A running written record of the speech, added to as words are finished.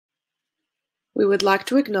We would like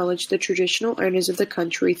to acknowledge the traditional owners of the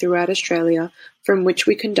country throughout Australia from which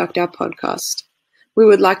we conduct our podcast. We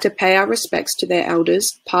would like to pay our respects to their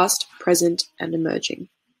elders, past, present, and emerging.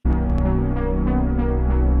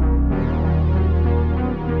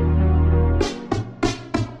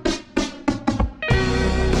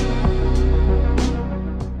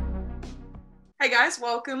 Hey guys,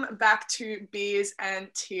 welcome back to Beers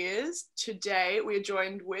and Tears. Today we are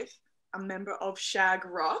joined with a member of Shag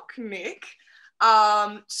Rock, Nick.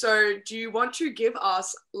 So do you want to give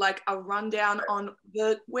us like a rundown on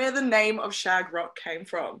where the name of Shag Rock came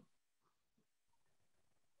from?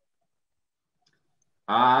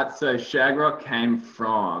 So Shag Rock came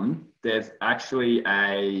from, there's actually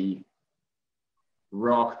a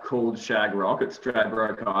rock called Shag Rock at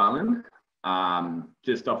Stradbroke Island,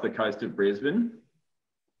 just off the coast of Brisbane.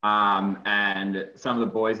 And some of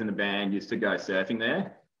the boys in the band used to go surfing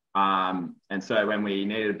there. And so when we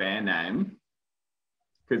needed a band name,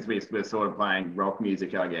 because we were sort of playing rock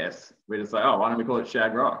music, I guess, we're just like, oh, why don't we call it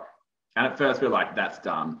Shag Rock? And at first we were like, that's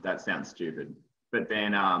dumb. That sounds stupid. But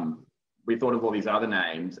then we thought of all these other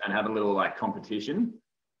names and had a little like competition.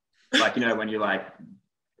 Like, you know, when you like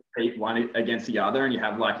compete one against the other and you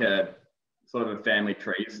have like a sort of a family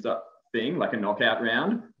tree stuff thing, like a knockout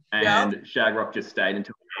round. And Shag Rock just stayed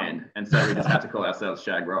until the end. And so we just had to call ourselves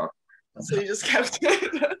Shag Rock. So you just kept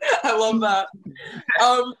it. I love that.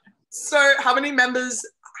 So how many members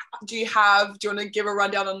do you have? Do you want to give a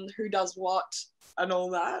rundown on who does what and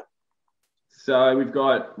all that? So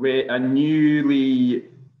we're a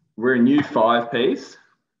new 5-piece.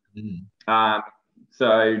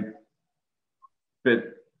 But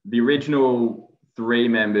the original 3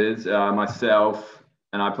 members are myself,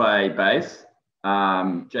 and I play bass.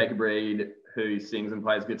 Jacob Reed, who sings and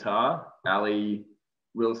plays guitar. Ali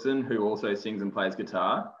Wilson, who also sings and plays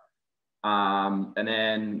guitar. And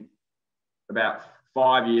then about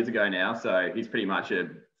 5 years ago now, so he's pretty much a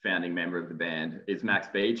founding member of the band, is Max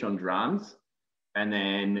Beach on drums. And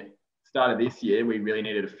then started this year, we really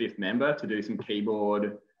needed a 5th member to do some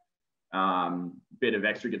keyboard, bit of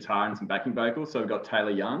extra guitar and some backing vocals. So we've got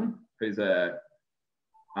Taylor Young, who's a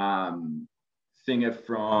singer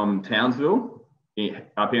from Townsville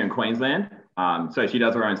up here in Queensland. So she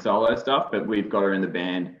does her own solo stuff, but we've got her in the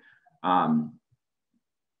band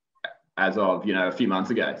as of, a few months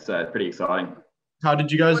ago. So it's pretty exciting. How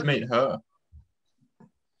did you guys meet her?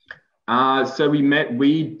 So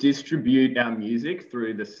we distribute our music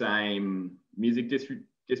through the same music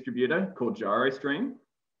distributor called Gyrostream.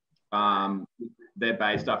 They're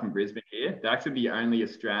based up in Brisbane here. They're actually the only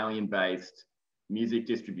Australian-based music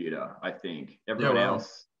distributor, I think. Everyone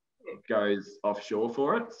else goes offshore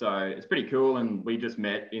for it. So it's pretty cool. And we just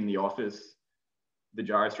met in the office, the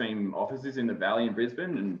Gyrostream offices in the Valley in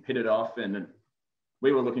Brisbane, and hit it off. And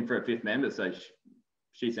we were looking for a 5th member. So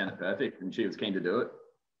she sounded perfect and she was keen to do it.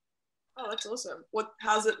 Oh, that's awesome.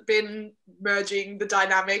 How's it been merging the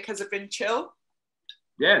dynamic? Has it been chill?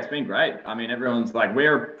 Yeah, it's been great. I mean, everyone's like,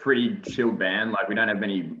 we're a pretty chill band. Like, we don't have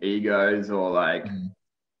many egos or like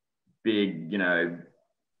big,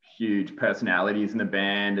 huge personalities in the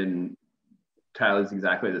band, and Taylor's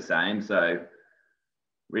exactly the same. So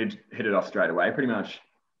we hit it off straight away, pretty much.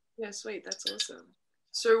 Yeah, sweet. That's awesome.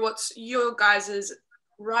 So what's your guys'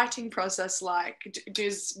 writing process like?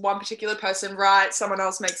 Does one particular person write, someone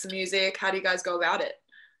else makes the music? How do you guys go about it?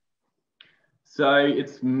 So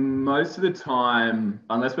it's most of the time,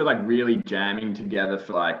 unless we're like really jamming together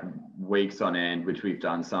for like weeks on end, which we've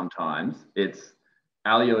done sometimes, it's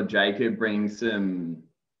Ali or Jacob bring some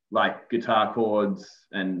like guitar chords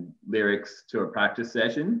and lyrics to a practice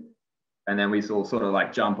session. And then we all sort of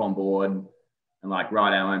like jump on board and like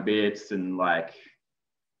write our own bits. And like,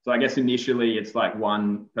 so I guess initially it's like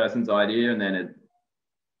one person's idea, and then it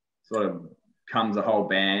sort of comes a whole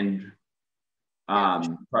band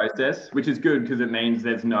process, which is good because it means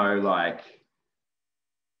there's no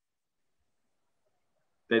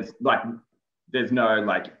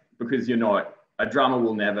because you're not, a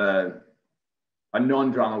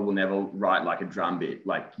non-drummer will never write like a drum bit.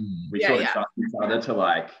 Like we sort of trust each other to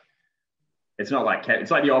like, it's not like,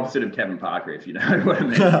 it's like the opposite of Kevin Parker, if you know what I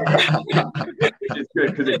mean. Which is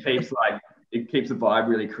good because it keeps the vibe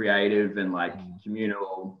really creative and like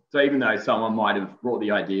communal. So even though someone might have brought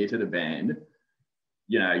the idea to the band,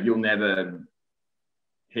 you'll never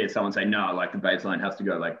hear someone say, no, like the bass line has to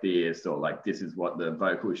go like this, or like this is what the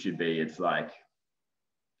vocals should be. It's like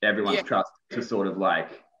everyone's trust to sort of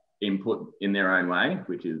like input in their own way,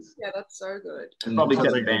 which is that's so good. Probably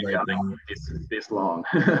kept the band going this long.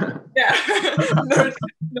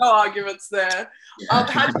 no arguments there. How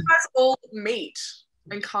did you guys all meet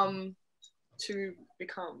and come to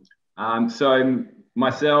become? So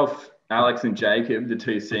myself, Alex, and Jacob, the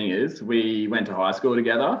two singers, we went to high school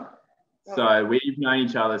together. So we've known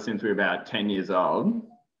each other since we were about 10 years old.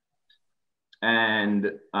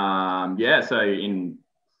 And so in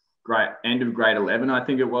end of grade 11, I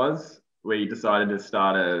think it was, we decided to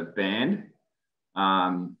start a band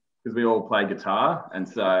because we all played guitar. And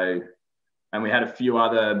we had a few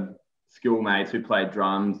other schoolmates who played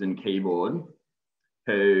drums and keyboard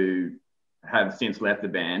who have since left the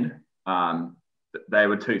band. They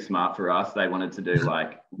were too smart for us. They wanted to do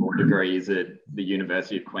like more degrees at the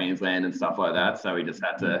University of Queensland and stuff like that. So we just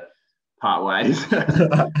had to part ways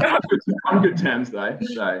on good terms though.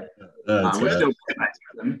 So we're still mates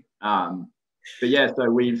with them. But yeah,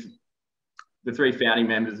 so the three founding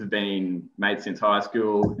members have been mates since high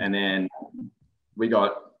school, and then we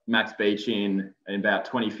got Max Beach in about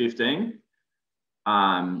 2015,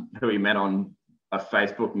 who we met on a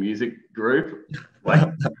Facebook music group,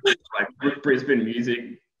 like Brisbane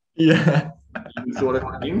music, sort of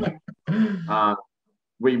thing.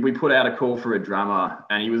 We put out a call for a drummer,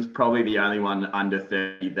 and he was probably the only one under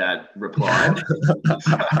 30 that replied.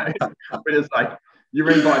 So we're just like,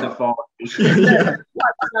 you're in by default.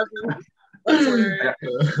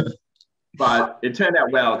 But it turned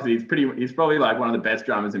out well because he's probably like one of the best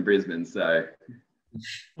drummers in Brisbane. So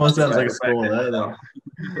sounds like a score there, though.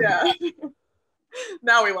 Yeah.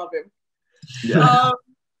 Now we love him. Yeah.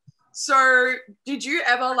 So did you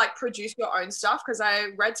ever like produce your own stuff? Because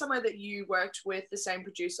I read somewhere that you worked with the same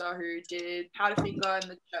producer who did Powderfinger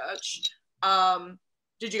and The Church.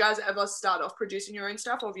 Did you guys ever start off producing your own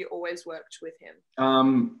stuff, or have you always worked with him?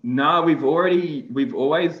 No, we've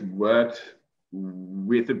always worked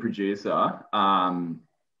with a producer.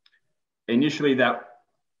 Initially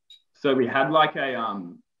so we had like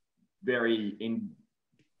a very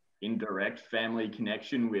indirect family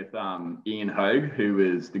connection with Ian Hogue, who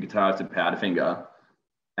was the guitarist of Powderfinger,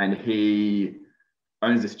 and he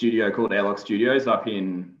owns a studio called Airlock Studios up here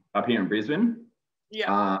in Brisbane.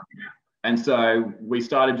 Yeah. And so we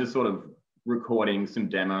started just sort of recording some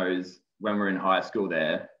demos when we were in high school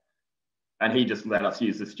there, and he just let us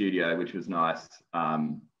use the studio, which was nice.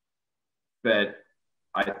 But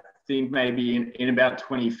I think maybe in about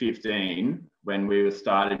 2015, when we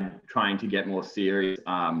started trying to get more serious,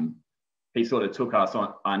 he sort of took us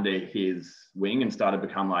under his wing and started to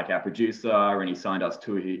become like our producer, and he signed us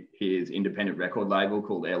to his independent record label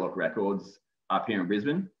called Airlock Records up here in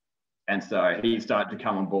Brisbane. And so he started to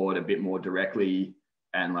come on board a bit more directly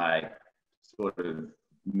and like sort of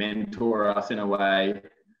mentor us in a way.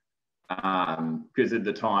 Because at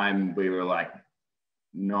the time we were like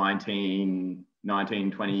 19,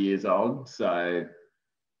 20 years old. So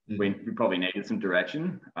we probably needed some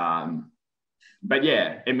direction. But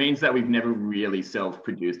yeah, it means that we've never really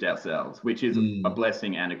self-produced ourselves, which is a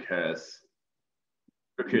blessing and a curse,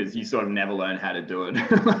 because you sort of never learn how to do it.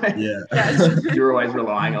 You're always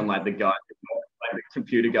relying on like the guy, like the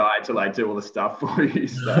computer guy, to like do all the stuff for you.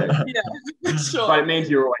 So yeah, sure. But it means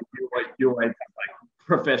you always have like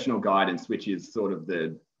professional guidance, which is sort of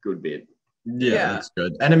the good bit. Yeah, that's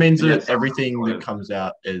good. And it means that everything that comes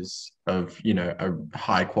out is of, a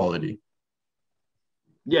high quality.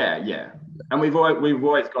 Yeah. And we've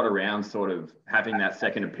always got around sort of having that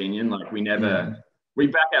second opinion. Like we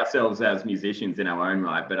back ourselves as musicians in our own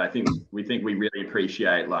right, but we think we really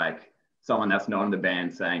appreciate like someone that's not in the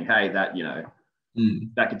band saying, hey, that,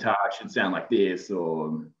 that guitar should sound like this,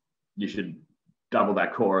 or you should double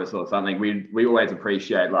that chorus or something. We always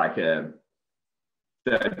appreciate like a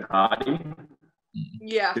third party.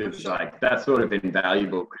 Yeah. Because like that's sort of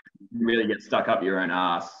invaluable. You really get stuck up your own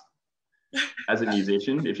ass as a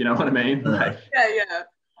musician, if you know what I mean. Like, yeah.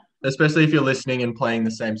 Especially if you're listening and playing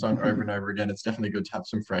the same song over and over again, it's definitely good to have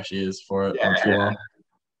some fresh ears for it. I'm sure.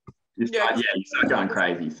 You start going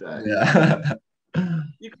crazy. So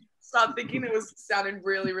you start thinking it was sounding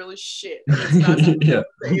really, really shit. And it's nice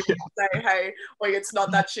that you say, hey, like it's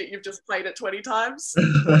not that shit. You've just played it 20 times.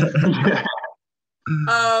 It's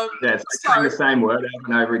like saying the same word over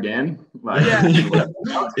and over again. Like,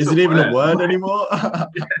 is it even a word anymore?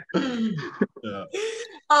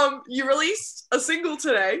 You released a single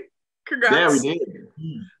today. Congrats. Yeah, we did.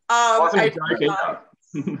 It wasn't a joke either.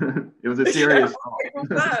 It was a serious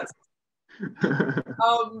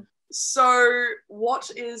song. So what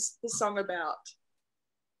is the song about?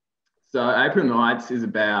 So April Nights is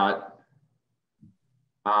about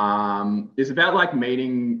like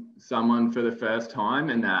meeting someone for the first time,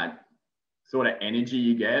 and that sort of energy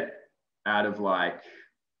you get out of like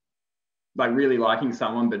really liking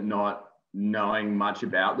someone but not knowing much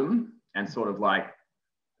about them, and sort of like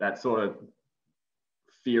that sort of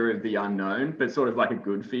fear of the unknown, but sort of like a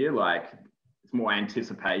good fear. Like it's more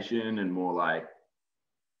anticipation and more like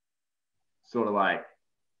sort of like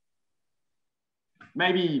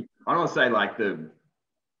maybe I don't want to say like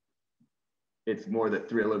it's more the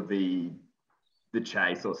thrill of the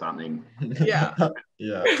chase or something. Yeah.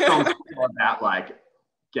 Yeah. Songs about like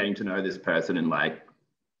getting to know this person and like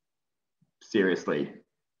seriously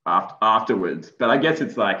afterwards. But I guess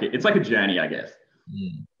it's like a journey, I guess.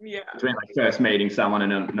 Yeah. Between like first meeting someone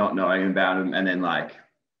and not knowing about them, and then like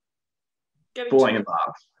Getting falling in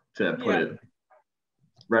love, to put it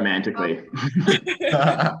romantically.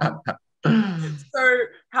 So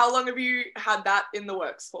how long have you had that in the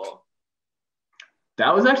works for?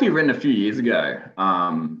 That was actually written a few years ago.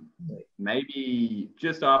 Maybe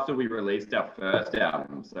just after we released our first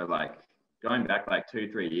album. So like going back like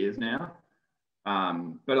 2-3 years now.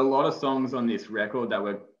 But a lot of songs on this record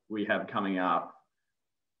that we have coming up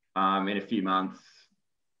in a few months,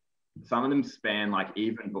 some of them span like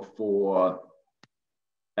even before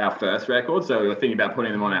our first record. So we were thinking about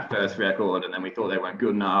putting them on our first record, and then we thought they weren't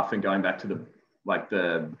good enough, and going back to the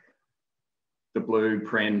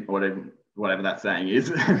blueprint or whatever that saying is,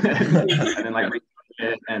 and then like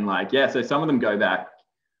and like so some of them go back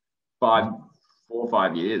 4 or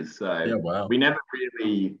 5 years. So wow. We never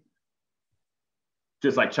really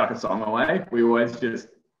just like chuck a song away. We always just,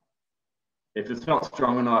 if it's not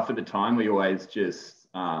strong enough at the time, we always just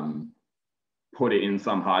put it in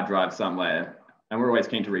some hard drive somewhere, and we're always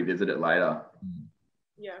keen to revisit it later.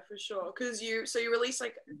 Yeah, for sure. Because you released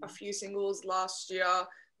like a few singles last year,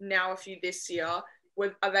 now a few this year.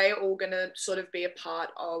 Are they all gonna sort of be a part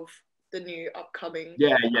of the new upcoming?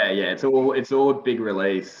 Yeah. It's all a big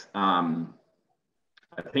release. I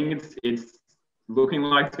think it's looking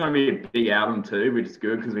like it's going to be a big album too, which is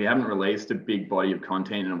good because we haven't released a big body of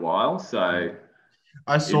content in a while. So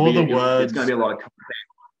I saw the words. It's going to be a lot of content.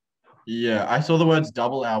 Yeah, I saw the words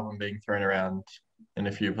double album being thrown around in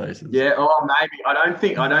a few places. Yeah. Oh, maybe. I don't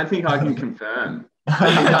think I can confirm.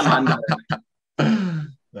 I think I'm under.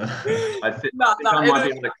 I think I might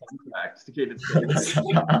be under contract to keep it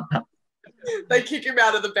secret. They kick him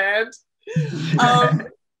out of the band.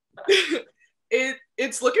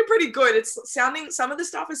 It's looking pretty good. It's sounding, some of the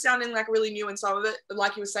stuff is sounding like really new, and some of it,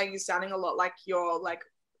 like you were saying, is sounding a lot like your like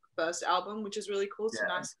first album, which is really cool. It's a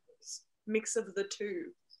nice mix of the two.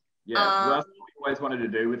 Yeah, well, that's what we always wanted to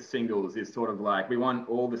do with singles, is sort of like we want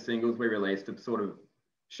all the singles we release to sort of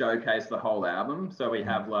showcase the whole album. So we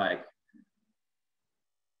have like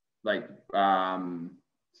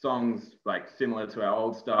songs like similar to our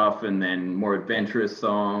old stuff, and then more adventurous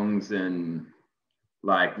songs, and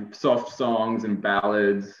like soft songs and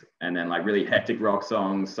ballads, and then like really hectic rock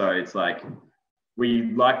songs. So it's like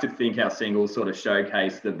we like to think our singles sort of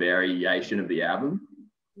showcase the variation of the album.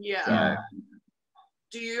 Yeah. So,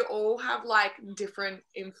 do you all have like different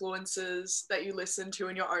influences that you listen to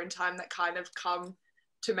in your own time that kind of come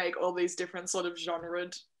to make all these different sort of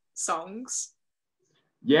genred songs?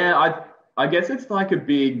 Yeah, I guess it's like a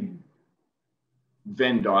big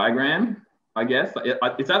Venn diagram, I guess.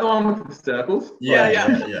 Is that the one with the circles?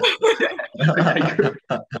 Yeah. Okay, good.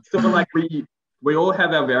 So like we all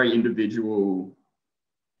have our very individual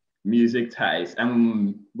music taste,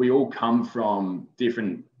 and we all come from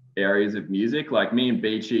different areas of music. Like me and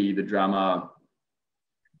Beachy, the drummer,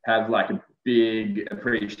 have like a big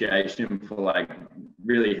appreciation for like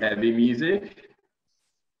really heavy music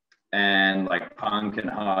and like punk and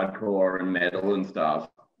hardcore and metal and stuff,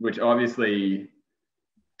 which obviously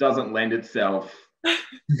doesn't lend itself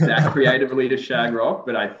that creatively to shag rock.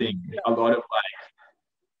 But I think a lot of like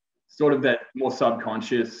sort of that more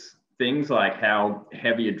subconscious things, like how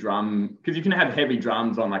heavy a drum, because you can have heavy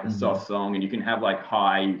drums on like a soft song, and you can have like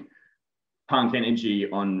high punk energy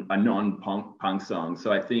on a non-punk song.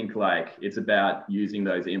 So I think like it's about using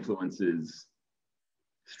those influences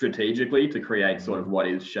strategically to create sort of what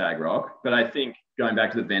is shag rock. But I think going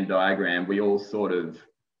back to the Venn diagram, we all sort of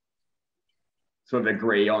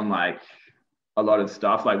agree on like a lot of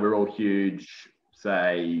stuff. Like we're all huge,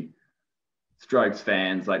 say, Strokes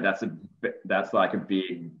fans. Like that's like a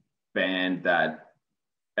big band that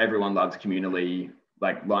everyone loves communally.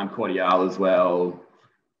 Like Lime Cordiale as well.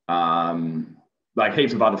 Like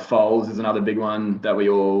heaps of other Foals is another big one that we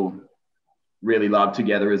all really love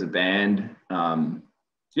together as a band.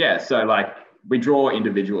 So like we draw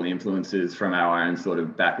individual influences from our own sort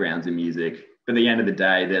of backgrounds in music. But at the end of the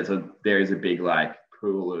day, there is a big like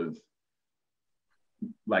pool of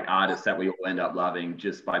like artists that we all end up loving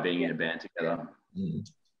just by being in a band together.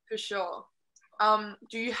 For sure.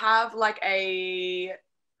 Do you have like a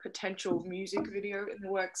potential music video in the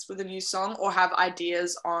works for the new song, or have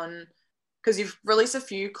ideas on because you've released a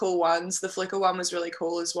few cool ones. The Flickr one was really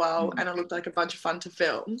cool as well, and it looked like a bunch of fun to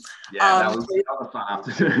film. Yeah, that was a fun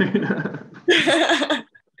afternoon.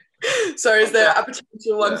 So is there a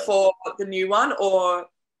potential one for the new one, or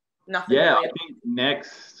nothing? Yeah, really? I think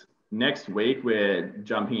next week we're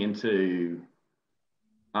jumping into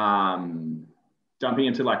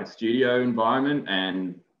like a studio environment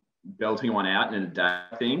and belting one out in a day,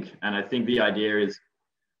 I think. And I think the idea is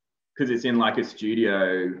because it's in like a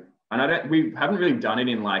studio, and we haven't really done it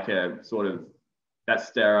in like a sort of that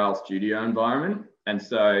sterile studio environment. And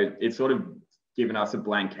so it's sort of given us a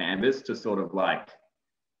blank canvas to sort of like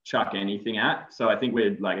chuck anything at. So I think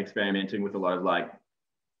we're like experimenting with a lot of like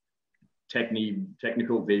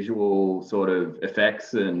technical visual sort of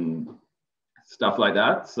effects and stuff like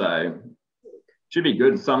that. So should be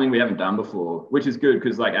good. Something we haven't done before, which is good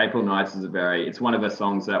because like April Nights is it's one of the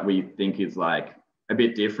songs that we think is like a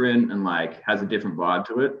bit different and like has a different vibe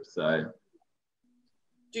to it. So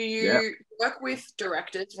do you work with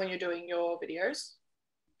directors when you're doing your videos?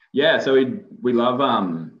 Yeah, so we love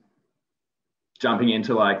jumping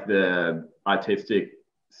into like the artistic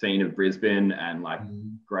scene of Brisbane and like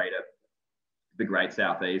the Great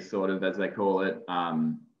Southeast, sort of as they call it,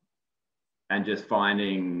 and just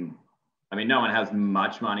finding. I mean, no one has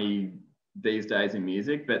much money these days in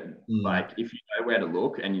music, but like if you know where to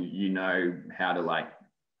look and you know how to like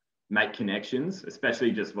make connections,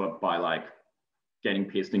 especially just by like getting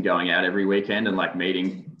pissed and going out every weekend and like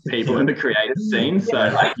meeting people in the creative scene. So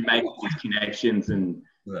like you make these connections and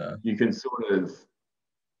you can sort of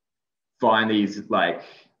find these like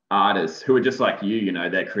artists who are just like you know,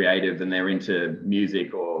 they're creative and they're into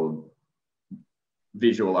music or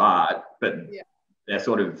visual art, but they're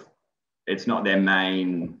sort of, it's not their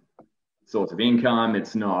main source of income.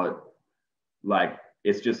 It's not like,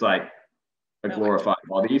 it's just like a glorified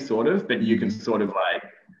hobby sort of, but you can sort of like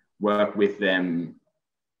work with them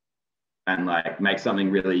and like make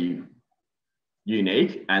something really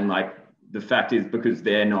unique. And like the fact is, because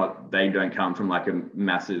they don't come from like a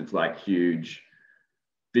massive, like huge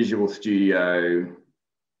visual studio,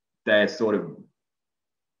 they're sort of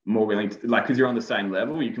more willing to, like, because you're on the same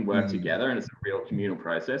level, you can work together and it's a real communal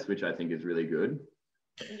process, which I think is really good.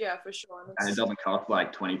 Yeah, for sure. And it doesn't cost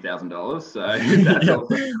like $20,000, so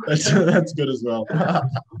that's good as well.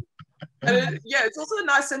 And it's also a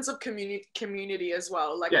nice sense of community as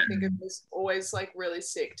well. Like I think it was always like really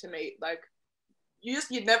sick to meet like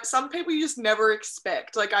some people you just never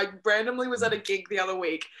expect. Like I randomly was at a gig the other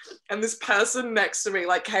week and this person next to me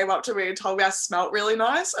like came up to me and told me I smelled really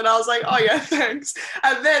nice, and I was like, oh yeah, thanks.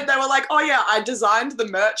 And then they were like, oh yeah, I designed the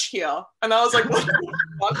merch here, and I was like, what the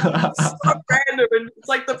fuck? It's so random, and it's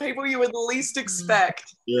like the people you would least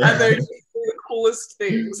expect, and they're the coolest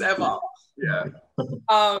things ever. Yeah,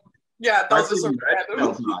 that was just a random. That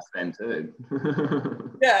was nice then too.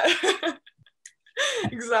 Yeah.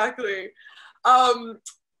 Exactly.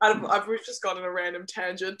 We've just gone on a random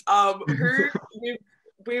tangent.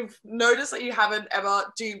 We've noticed that you haven't ever.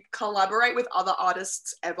 Do you collaborate with other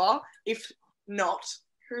artists ever? If not,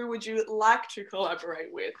 who would you like to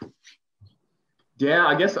collaborate with? Yeah,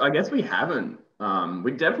 I guess we haven't.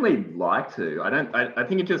 We'd definitely like to. I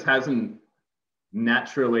think it just hasn't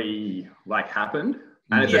naturally like happened.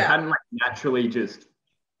 And if it hadn't like naturally just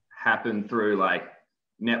happened through like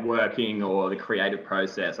networking or the creative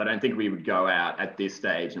process, I don't think we would go out at this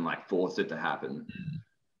stage and like force it to happen.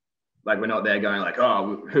 Like we're not there going like,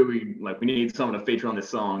 oh, we need someone to feature on this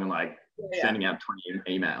song and like sending out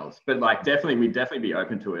 20 emails. But like we'd definitely be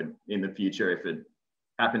open to it in the future if it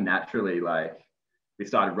happened naturally. Like we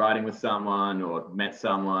started writing with someone or met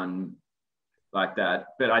someone like that.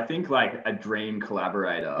 But I think like a dream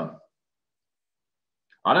collaborator,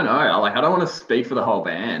 I don't know. I don't want to speak for the whole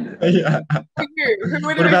band.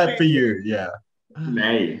 What about for you? Yeah.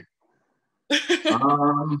 Me.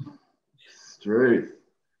 Struth.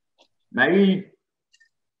 Maybe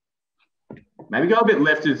go a bit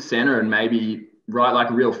left of center and maybe write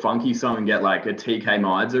like a real funky song and get like a TK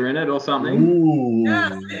Mizer in it or something. Ooh,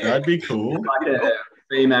 that'd be cool. Like a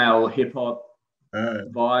female hip hop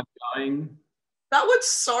vibe going. That would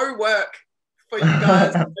so work for you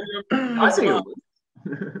guys. I think it would.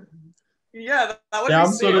 Yeah, that would be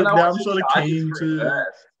I'm sick.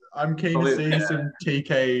 I'm keen to see some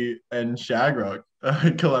TK and Shagrock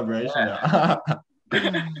collaboration.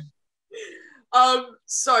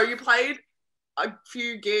 So you played a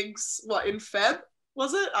few gigs, in Feb,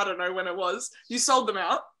 was it? I don't know when it was. You sold them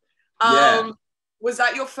out. Was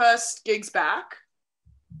that your first gigs back?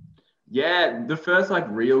 Yeah, the first like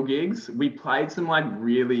real gigs. We played some like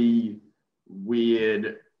really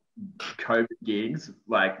weird COVID gigs,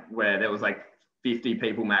 like where there was like 50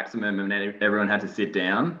 people maximum, and then everyone had to sit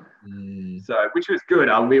down. Mm. So, which was good.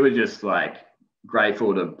 We were just like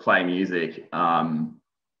grateful to play music.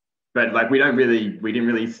 But like we didn't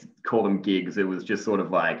really call them gigs. It was just sort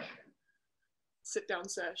of like sit down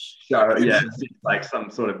sesh. So yeah, it's like some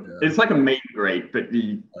sort of it's like a meet and greet, but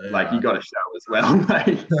you got a show as well.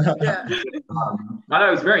 Like, yeah. I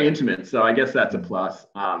know it's very intimate, so I guess that's a plus.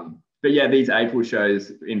 But yeah, these April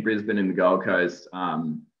shows in Brisbane and the Gold Coast,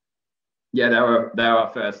 they were our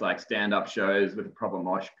first like stand-up shows with a proper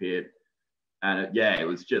mosh pit, and it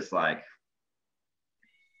was just like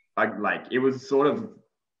it was sort of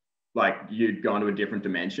like you'd gone to a different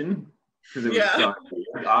dimension because it was so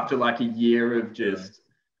weird. After like a year of just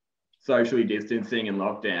socially distancing and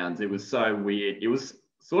lockdowns, it was so weird. It was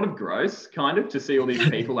sort of gross kind of to see all these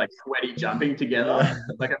people like sweaty jumping together.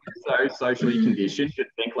 Like I'm so socially conditioned to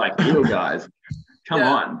think like, ew guys, come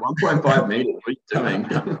on, 1.5 meters, what are you doing?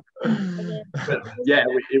 But yeah,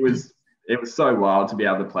 it was so wild to be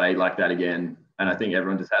able to play like that again. And I think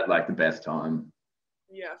everyone just had like the best time.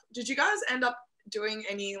 Yeah. Did you guys end up doing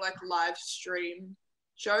any like live stream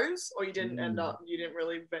shows, or you didn't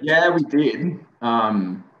really venture? Yeah, we did.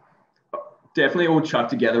 Definitely all chucked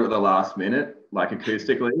together at the last minute, like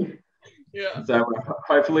acoustically. Yeah. So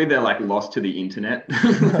hopefully they're like lost to the internet. they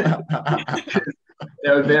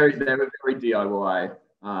were very DIY.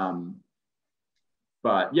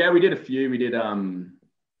 But yeah, we did a few. We did I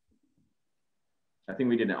think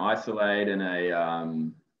we did an Isolate and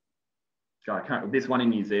a this one in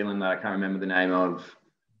New Zealand that I can't remember the name of.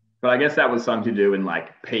 But I guess that was something to do in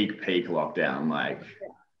like peak lockdown, like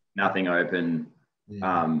nothing open.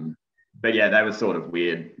 But yeah, they were sort of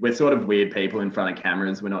weird. We're sort of weird people in front of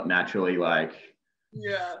cameras. We're not naturally like.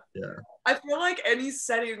 Yeah. I feel like any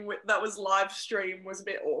setting that was live stream was a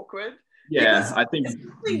bit awkward. Yeah, I think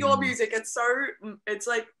your music, it's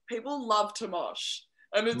like people love to mosh.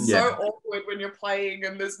 And it's so awkward when you're playing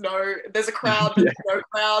and there's a crowd, but there's no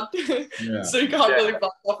crowd. So you can't really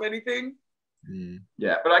bust off anything.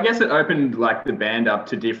 Yeah, but I guess it opened like the band up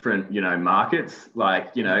to different, markets.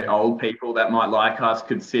 Like, old people that might like us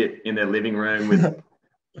could sit in their living room with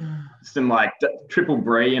some like triple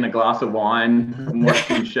brie and a glass of wine and watch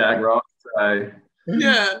some Shag Rock. So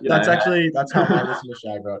that's how I listen to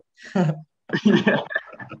Shag Rock.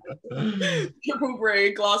 Triple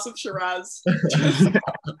brie, glass of Shiraz.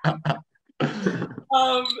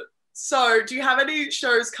 So do you have any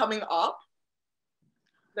shows coming up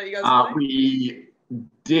that you guys we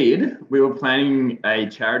did. We were planning a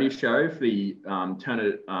charity show for the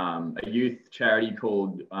a youth charity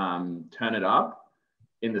called Turn It Up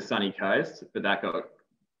in the Sunny Coast, but that got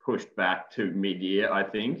pushed back to mid-year, I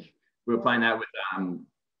think. We were playing that with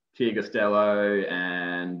Tia Costello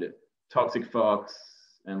and Toxic Fox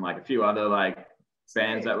and like a few other like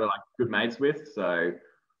bands that we're like good mates with. So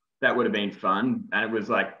that would have been fun. And it was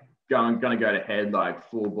like going to go to head like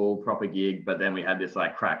full ball proper gig, but then we had this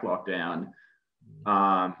like crack lockdown.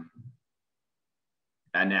 And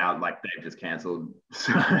now like they've just cancelled.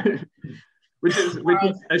 So which is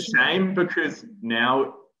a shame because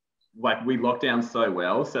now like we locked down so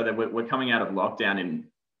well so that we're coming out of lockdown in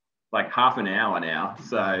like half an hour now.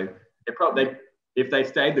 So if they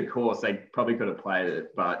stayed the course, they probably could have played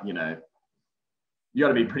it, but you got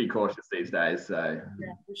to be pretty cautious these days. So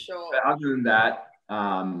yeah, for sure. But other than that,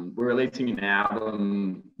 we're releasing an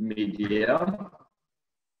album mid-year.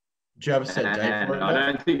 Do you have a set date for it? I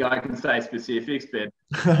don't think I can say specifics, but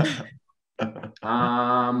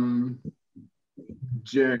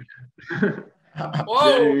June.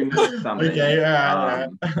 Whoa. June something. Okay, all right.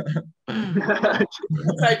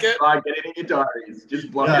 Take it. Get it in your diaries. Just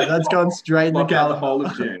block it. That's gone straight in the calendar. The whole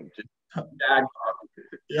of June. Just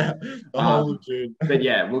the whole of June. But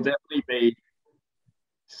yeah, we'll definitely be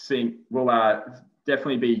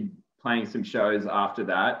definitely be playing some shows after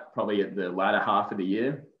that, probably at the latter half of the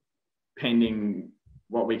year, pending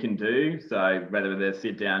what we can do. So whether they're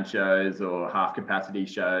sit-down shows or half-capacity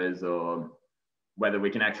shows or whether we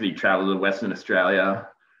can actually travel to Western Australia.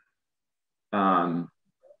 But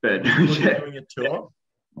doing a tour?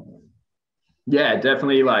 Yeah,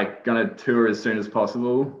 definitely like gonna tour as soon as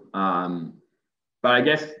possible. But I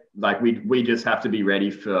guess like we just have to be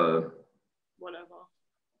ready for whatever.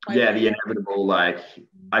 The inevitable. Like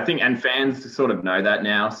I think, and fans sort of know that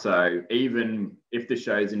now. So even if the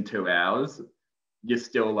show's in 2 hours, you're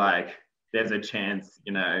still like, there's a chance,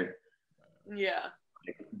 Yeah.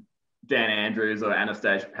 Like Dan Andrews or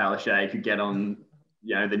Anastasia Palaszczuk could get on,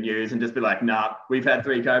 the news and just be like, nah, we've had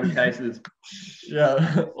 3 COVID cases.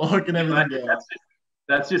 Yeah, look at everything.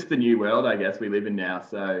 That's just the new world, I guess, we live in now.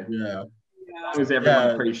 So yeah, as long as everyone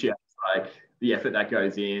appreciates like the effort that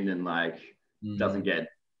goes in and like doesn't get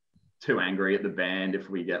too angry at the band if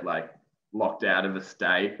we get like locked out of a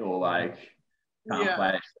state or like can't play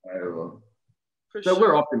a show. So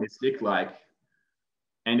we're optimistic, like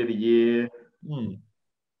end of the year,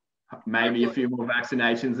 maybe a few more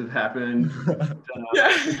vaccinations have happened.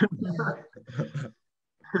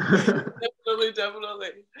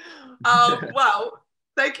 Definitely. Well,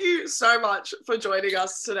 thank you so much for joining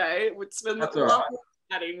us today. It's been lovely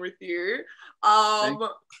chatting with you.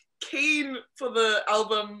 Keen for the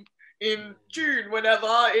album in June,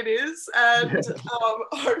 whenever it is, and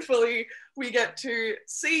hopefully we get to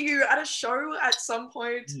see you at a show at some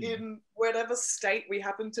point in whatever state we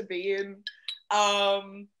happen to be in.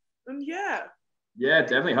 And yeah,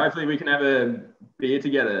 definitely. Hopefully we can have a beer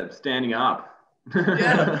together, standing up.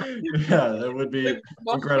 That would be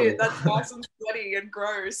incredible. That's nice and sweaty and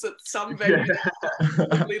gross at some venue.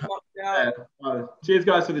 Cheers,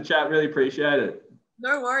 guys, for the chat. Really appreciate it.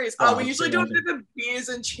 No worries. We usually do a bit of beers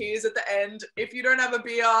and cheers at the end. If you don't have a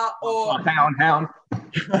beer or... hang on.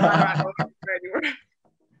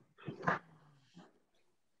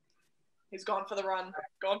 He's gone for the run.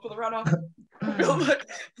 Gone for the runner. Like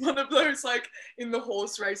one of those, like, in the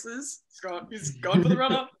horse races. He's gone for the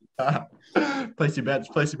runner. Place your bets.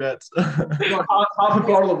 Half a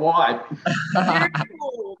bottle of wine.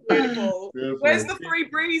 Beautiful. Where's the free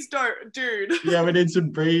breeze, dude? Yeah, we need some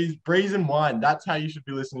breeze and wine. That's how you should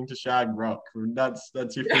be listening to Shag Rock. That's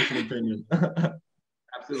your official opinion.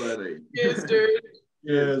 Absolutely. Cheers, dude.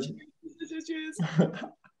 Cheers. Cheers.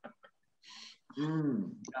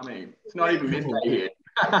 Yummy. It's not even midnight here.